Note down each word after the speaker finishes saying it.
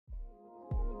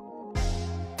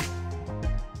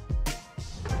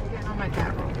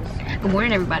Good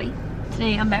morning, everybody.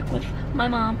 Today I'm back with my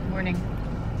mom. Morning.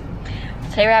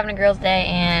 Today we're having a girls' day,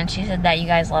 and she said that you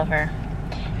guys love her.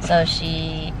 So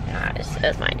it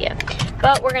was my idea.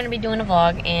 But we're gonna be doing a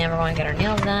vlog, and we're going to get our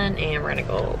nails done, and we're gonna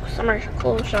go summer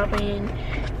clothes shopping,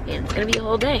 and it's gonna be a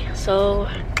whole day. So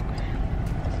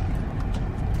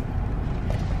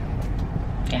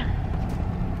yeah.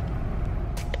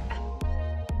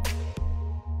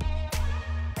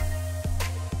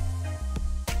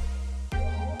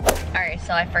 Alright,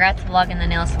 so I forgot to vlog in the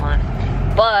nail salon,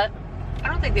 but I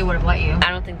don't think they would have let you. I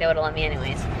don't think they would have let me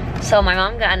anyways. So my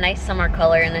mom got a nice summer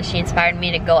color, and then she inspired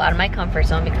me to go out of my comfort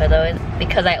zone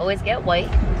because I always get white.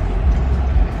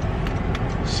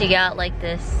 She got like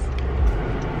this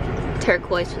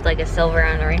turquoise with like a silver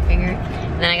on the ring finger,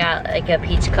 and then I got like a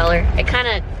peach color. It kind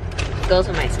of goes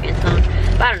with my skin tone,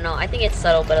 but I don't know. I think it's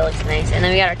subtle, but it looks nice. And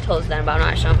then we got our toes done, but I'm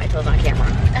not showing my toes on camera.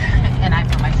 And I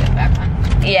put my shit back on.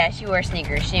 Yeah, she wore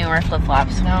sneakers. She didn't wear flip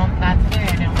flops. No, not today.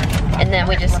 I didn't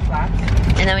wear flip flops.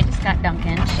 And then we just got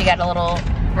Dunkin'. She got a little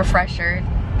refresher.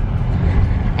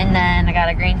 And then I got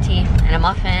a green tea and a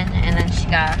muffin, and then she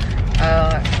got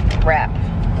a wrap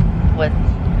with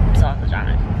sausage on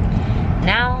it.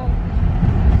 Now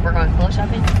we're going clothes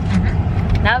shopping.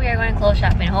 Now we are going clothes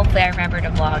shopping. Hopefully I remember to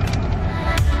vlog.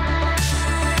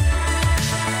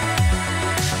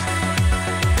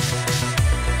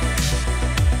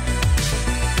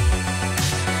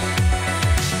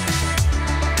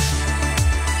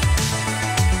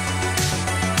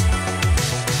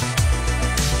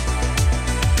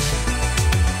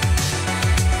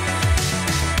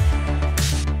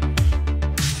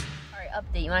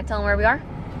 You want to tell them where we are?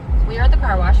 We are at the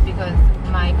car wash because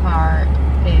my car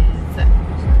is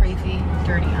crazy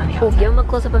dirty on the outside. Oh, give them a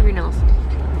close-up of your nails.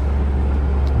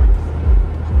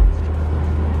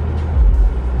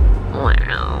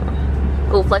 Wow.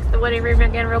 Cool, flex the wedding ring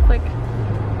again real quick.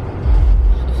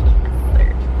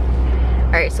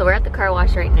 Alright, so we're at the car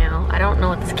wash right now. I don't know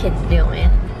what this kid's doing.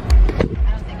 I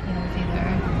don't think he knows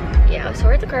either. Yeah, so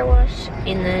we're at the car wash,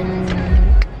 and then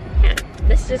yeah,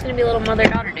 this is just gonna be a little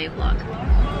mother-daughter day vlog.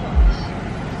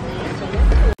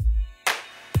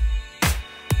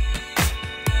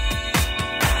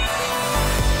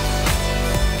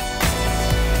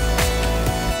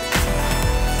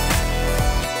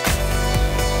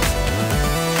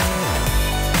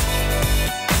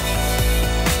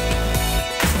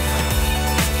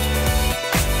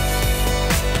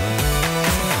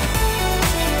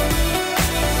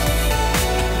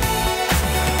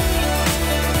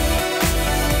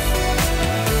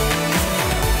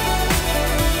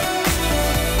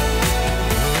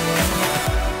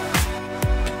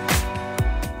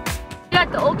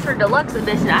 The Ultra Deluxe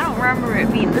edition. I don't remember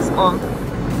it being this long.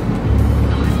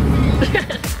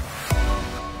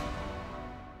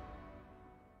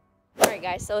 Alright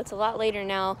guys, so it's a lot later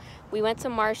now. We went to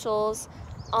Marshall's.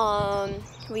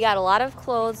 We got a lot of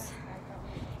clothes.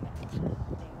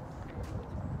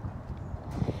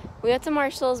 We went to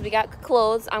Marshall's, we got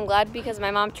clothes. I'm glad because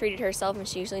my mom treated herself and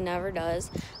she usually never does.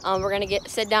 We're gonna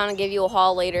sit down and give you a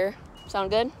haul later. Sound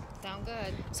good? Sound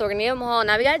good. So we're gonna give them a haul.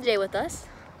 Now we got Jay with us.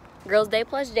 Girls' Day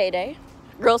plus J Day.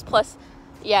 Girls plus,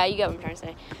 yeah, you get what I'm trying to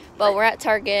say. But we're at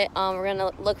Target. We're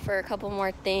gonna look for a couple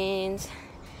more things.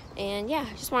 And yeah,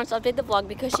 just wanted to update the vlog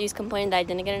because she's complaining that I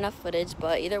didn't get enough footage.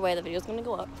 But either way, the video's gonna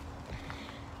go up.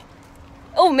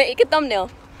 Oh, make a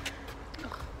thumbnail.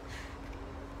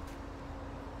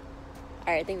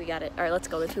 Alright, I think we got it. Alright, let's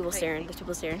go. There's people staring. There's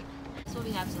people staring. That's what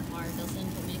we have so far.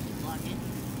 Dilson told me to keep vlogging.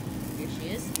 Here she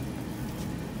is.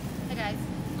 Hi guys.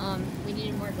 We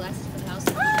needed more glasses for the house.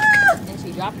 And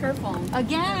she dropped her phone.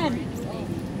 Again!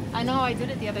 I know, I did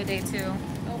it the other day too.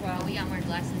 Oh wow. We got more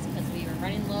glasses because we were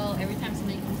running low. Every time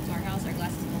somebody comes to our house, our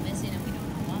glasses go missing and we don't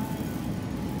know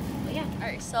why. But yeah.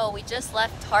 Alright, so we just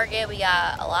left Target. We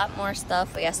got a lot more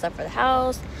stuff. We got stuff for the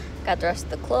house. Got the rest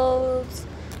of the clothes.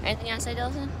 Anything you want to say,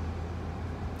 Dilson?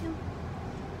 No.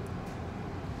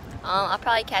 I'll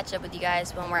probably catch up with you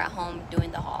guys when we're at home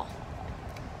doing the haul.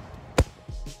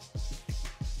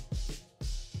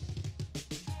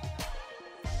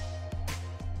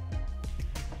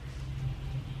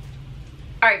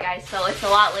 Alright guys, so it's a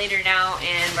lot later now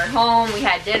and we're home. We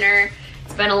had dinner.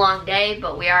 It's been a long day,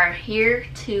 but we are here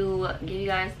to give you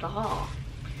guys the haul.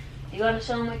 You want to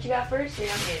show them what you got first, or you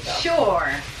want me to go?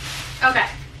 Sure. Okay.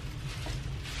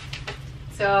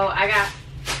 So I got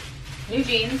new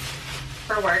jeans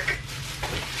for work.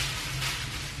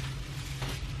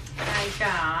 I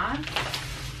got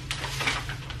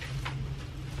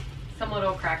some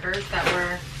little crackers that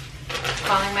were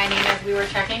calling my name as we were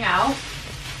checking out.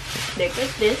 They're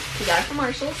like this. We got it from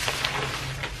Marshall's.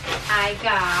 I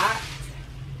got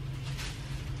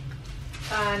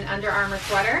an Under Armour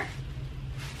sweater.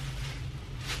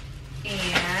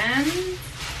 And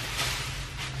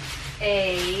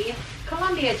a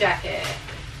Columbia jacket.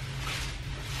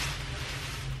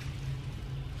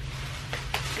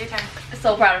 Your turn.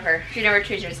 So proud of her. She never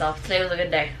treats herself. Today was a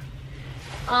good day.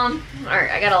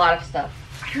 Alright, I got a lot of stuff.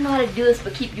 I don't know how to do this,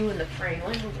 but keep doing the frame.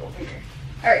 Let me move over here.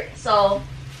 Alright, so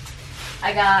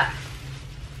I got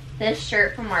this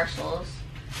shirt from Marshall's.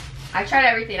 I tried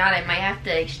everything on. I might have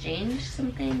to exchange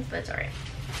some things, but it's alright.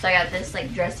 So I got this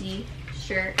like dressy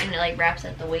shirt and it like wraps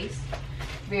at the waist.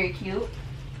 Very cute.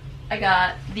 I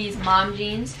got these mom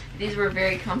jeans. These were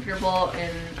very comfortable,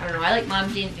 and I don't know, I like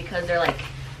mom jeans because they're like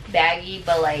baggy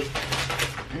but like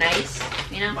nice,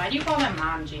 you know? Why do you call them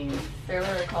mom jeans? They're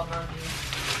literally called mom jeans.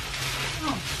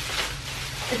 Oh.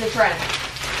 It's a trend.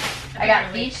 I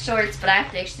got these shorts, but I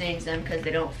have to exchange them because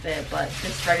they don't fit, but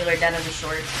just regular denim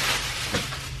shorts.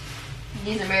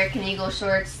 These American Eagle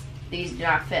shorts, these do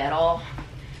not fit at all.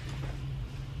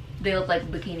 They look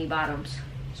like bikini bottoms.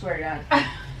 Swear to God.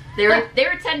 They were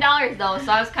 $10 though,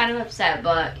 so I was kind of upset,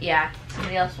 but yeah,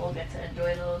 somebody else will get to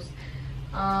enjoy those.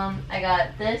 I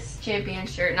got this Champion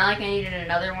shirt. Not like I needed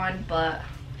another one, but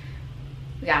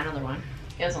we got another one.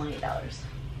 It was only $8.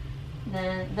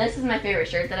 Then this is my favorite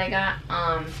shirt that I got.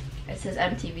 It says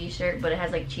MTV shirt, but it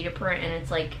has like cheetah print and it's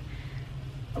like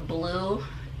a blue.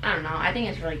 I don't know. I think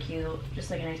it's really cute. Just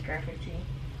like a nice graphic tee.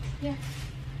 Yeah.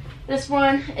 This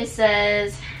one, it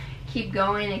says keep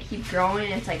going and keep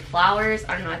growing. It's like flowers.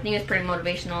 I don't know. I think it's pretty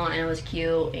motivational and it was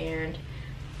cute. And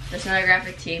just another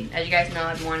graphic tee. As you guys know,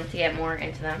 I've wanted to get more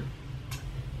into them.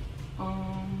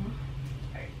 And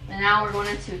now we're going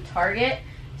into Target.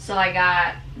 So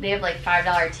they have like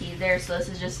 $5 tees there. So this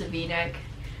is just a V-neck.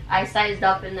 I sized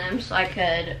up in them so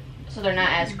they're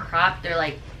not as cropped. They're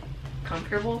like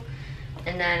comfortable.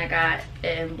 And then I got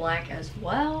it in black as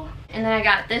well. And then I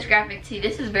got this graphic tee.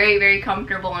 This is very, very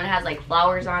comfortable and it has like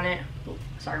flowers on it. Oh,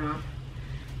 sorry, Mom.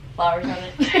 Flowers on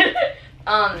it.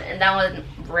 And that one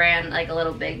ran like a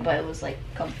little big, but it was like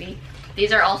comfy.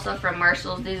 These are also from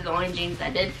Marshall's. These are the only jeans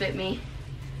that did fit me.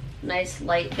 Nice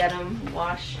light denim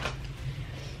wash.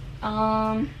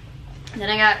 Then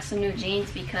I got some new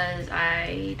jeans because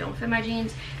I don't fit my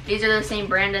jeans. These are the same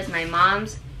brand as my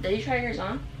mom's. Did you try yours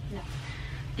on? No.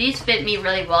 These fit me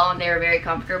really well and they were very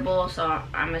comfortable, so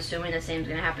I'm assuming the same is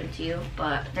gonna happen to you,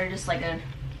 but they're just like a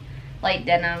light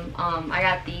denim. I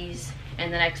got these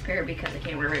and the next pair because I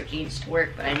can't wear ripped jeans to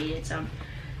work, but I needed some.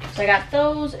 So I got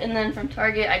those, and then from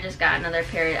Target I just got another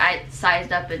pair. I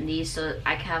sized up in these so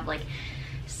I can have like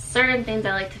certain things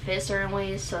I like to fit certain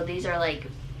ways, so these are like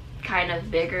kind of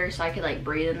bigger so I could like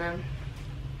breathe in them.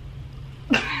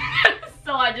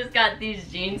 So I just got these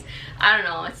jeans. I don't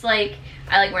know, it's like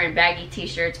I like wearing baggy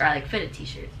t-shirts or I like fitted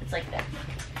t-shirts. It's like that.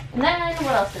 And then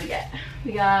what else did we get?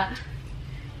 We got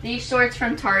these shorts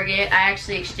from Target. I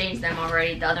actually exchanged them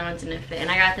already. The other ones didn't fit,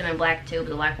 and I got them in black too, but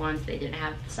the black ones they didn't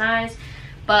have the size.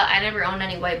 But I never owned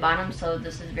any white bottoms, so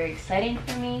this is very exciting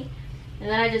for me. And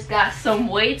then I just got some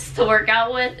weights to work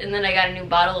out with, and then I got a new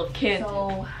bottle of Kent.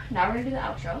 So now we're gonna do the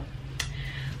outro.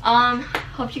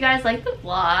 Hope you guys like the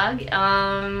vlog.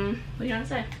 What do you want to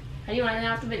say? How do you want to end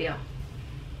out the video?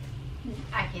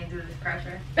 I can't do this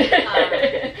pressure.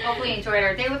 Hopefully you enjoyed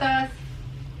our day with us.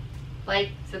 Like,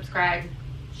 subscribe,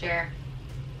 share.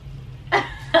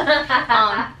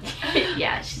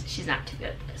 Yeah, she's not too good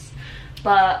at this,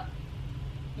 but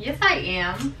yes, I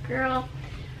am, girl.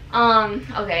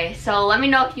 Okay, so let me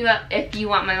know if you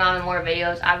want my mom in more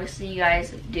videos. Obviously you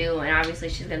guys do, and obviously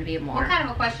she's gonna be more. What kind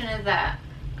of a question is that?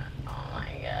 Oh my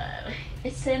god,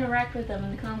 it's to interact with them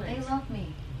in the comments. They love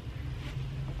me.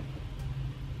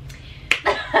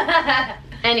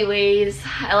 Anyways,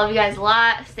 I love you guys a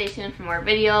lot. Stay tuned for more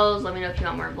videos. Let me know if you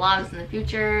want more vlogs in the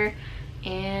future,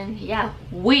 and yeah,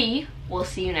 we will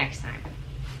see you next time.